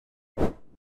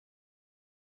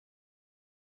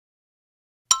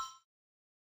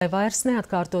Vairs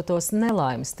neatkārtotos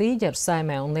nelaimes Tīģeru,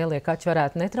 saimē un lielie kaķi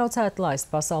varētu netraucēti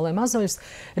laist pasaulē mazuļus,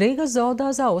 Rīgas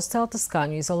zoodārzā uzcelta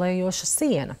skaņu izolējoša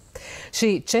siena.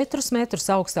 Šī 4 metrus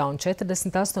augstā un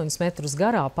 48 metrus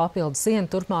garā papildu siena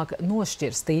turpmāk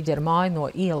nošķirs Tīģeru māju no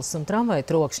ielas un tramvaja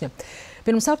trokšņa.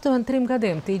 Pirms aptuveni 3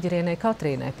 gadiem tīģerienei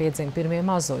Katrīnai piedzima pirmie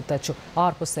mazuļi, taču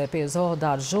ārpusē pie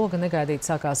zoodārza žoga negaidīt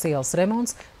sākās ielas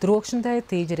remonts, trokšņa dēļ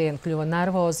tīģeriene kļuva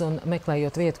nervoza un,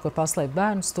 meklējot vietu, kur paslēpt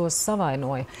bērnus, tos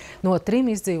savainoja. No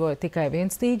 3 izdzīvoja tikai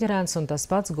 1 tīģerēns, un tas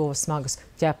pats guva smagus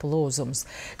ķepu lūzumus.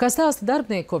 Kā stāsta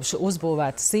darbinieki, kopš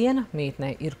uzbūvēta siena,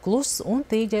 mītnē ir kluss un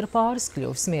tīģeru pāris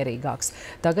kļuvis mierīgāks.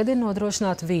 Tagad ir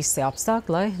nodrošināti visi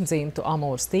apstākļi, lai dzimtu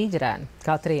amūras tīģerēni.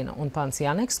 Katrīna un pans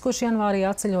Janeks, kurš janvārī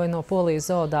atceļoja no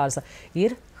Polijas zoodārza,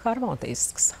 ir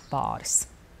harmonisks pāris.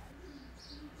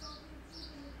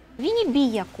 Viņi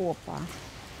bija kopā.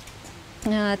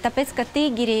 Tāpēc, ka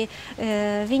tīģeri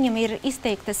viņam ir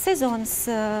izteiktas sezonas,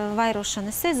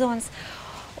 vairošanas sezonas,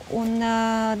 un,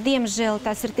 diemžēl,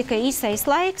 tas ir tikai īsais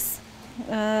laiks,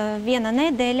 viena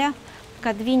nedēļa,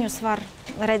 kad viņus var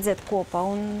redzēt kopā.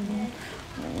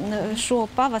 Un šo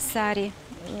pavasari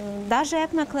daži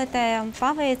apmeklētājiem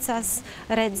paveicās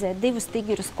redzēt 2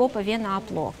 tīģerus kopā vienā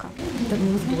aplokā. Tad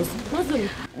mums būs mazuļi?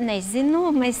 Nezinu,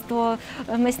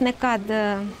 mēs nekad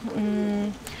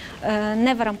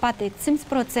nevaram pateikt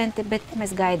 100%, bet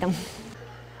mēs gaidām.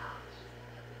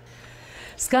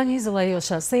 Skaņu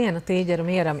izolējošā siena Tīģeru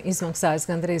mieram izmaksājas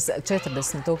gandrīz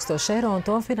 40 000 eiro, un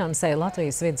to finansēja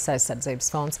Latvijas vides aizsardzības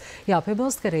fonds.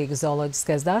 Jāpiebilst, ka Rīgas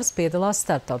zooloģiskais dārzs piedalās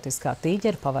starptautiskā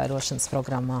tīģeru pavairošanas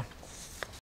programmā.